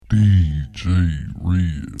Deejay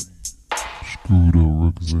Red, screwed up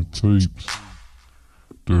records and tapes,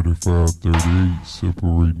 35-38,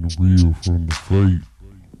 separating the real from the fake.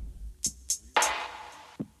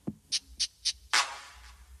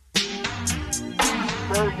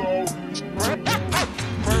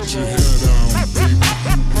 Get your head down, baby,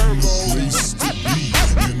 you in the place to be.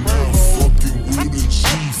 You're now fucking with a G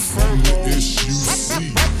from the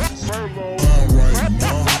SUC. Alright,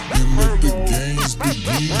 ma, and let the games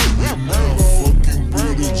begin. You're now fucking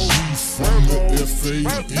with a G from the FAM.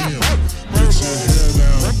 Get your head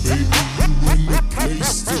down, baby, you in the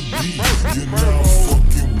place to be. You're now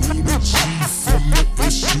fucking with a G from the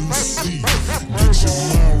SUC. Get your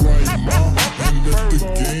mind right, ma, and let the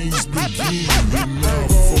games begin. You're now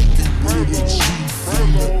fucking with a G from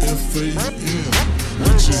the FAM.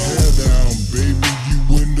 Let your head down, baby, you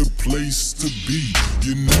in the place to be.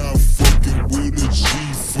 You're now fucking with a G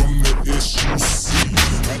from the SUC.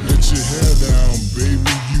 I let your head down,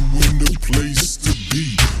 baby, you in the place to be.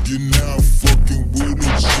 You're now fucking with a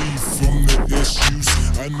G from the SUC.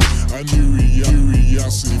 I knew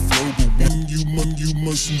curiosity flow, but when you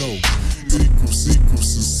must know. Secret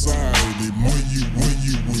society, when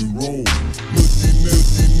you enroll. Looking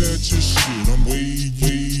at your shit, I'm way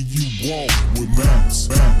you walk with mounts.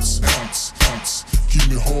 Keep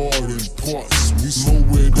me hard in parts. We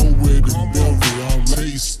nowhere than Belvy. I'm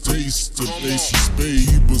taste of ace of spade.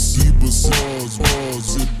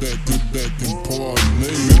 Bars, it back and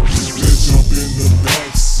parlay. Let's jump in the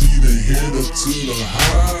back seat and head up to the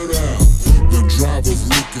hideout. The driver's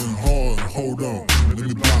looking hard. Hold on, let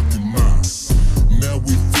me block your mind. Now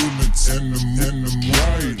we feeling tandem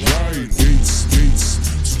right. Gates to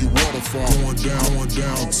your waterfall. Going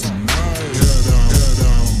down tonight. Head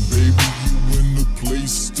down, baby, you in the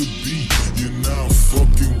place to be. You're now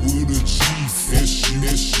fucking with a chief,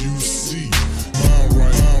 SUC. Mind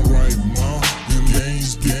right, ma, and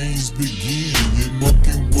games begin. You're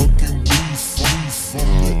fucking beef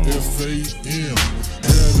from the FAM.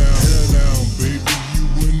 Head down, baby, you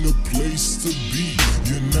in the place to be.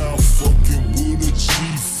 You're now fucking with a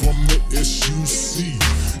chief from the SUC.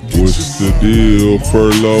 What's the deal,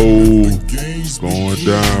 Ferlo? Going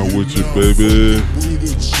down with you, baby.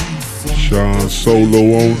 Sean Solo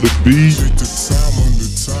on the beat. Take the time on the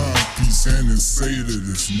timepiece and say that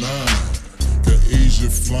it's 9. The Asia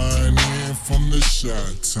flying in from the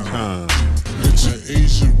shot time. Bet your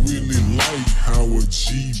Asia really like how a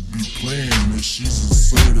G be playing. And she's a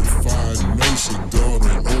certified nurse, a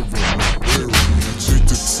daughter of a librarian. Take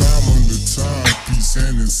the time on the timepiece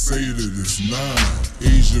and say that it's 9.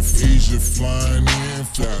 Asia flying in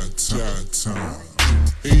shot time.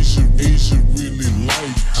 Asia really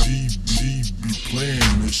like how G be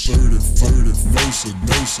playing. And certified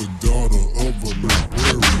nurse, a daughter of a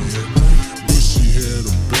librarian. She had a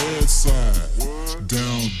bad side,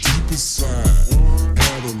 down deep inside.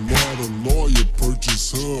 Had a lawyer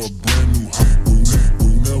purchase her a brand new house.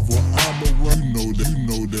 Whenever I'm around, you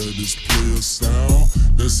know that it's player style.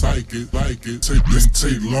 Let's hike it,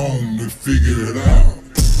 take long to figure it out.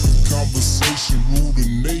 Conversation ruled the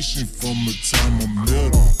nation from the time I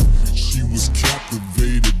met her. She was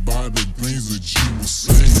captivated by the things that she was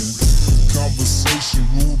saying. Conversation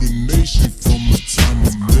ruled the nation from the time I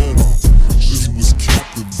met her. She was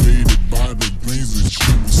captivated by the things that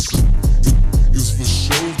she was saying. It's for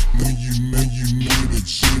sure when you know that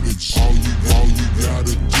all you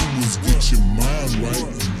gotta do is get your mind right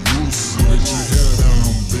and you'll see. Let your head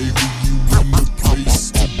down, baby, you in the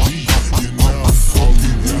place to be. You're now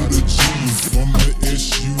fucking with a G from the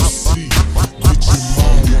SUC. Get your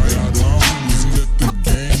mind right down, let the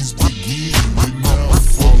games begin. You're now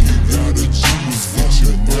fucking got a G, get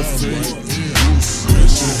your mind right in. Let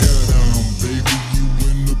your head down, baby, you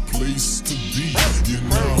in the place to be. You're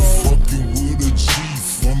now fucking with a G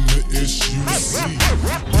from the SUC.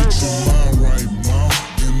 Get your mind right, ma,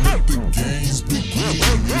 and let the games begin.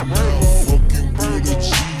 You're now fucking with a G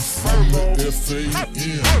from the FAM.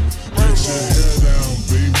 Let your head down,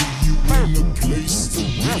 baby, you in the place to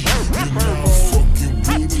be. You're now fucking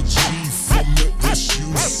with a G from the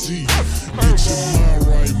SUC. Get your mind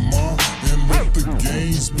right, ma, and let the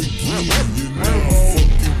games begin. You're now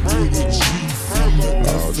fucking with a G from the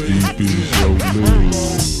How FAM. deep is your love?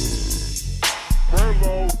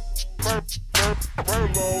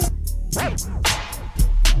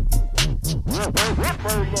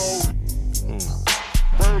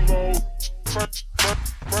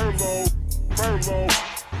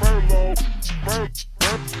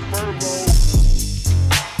 Ferlo.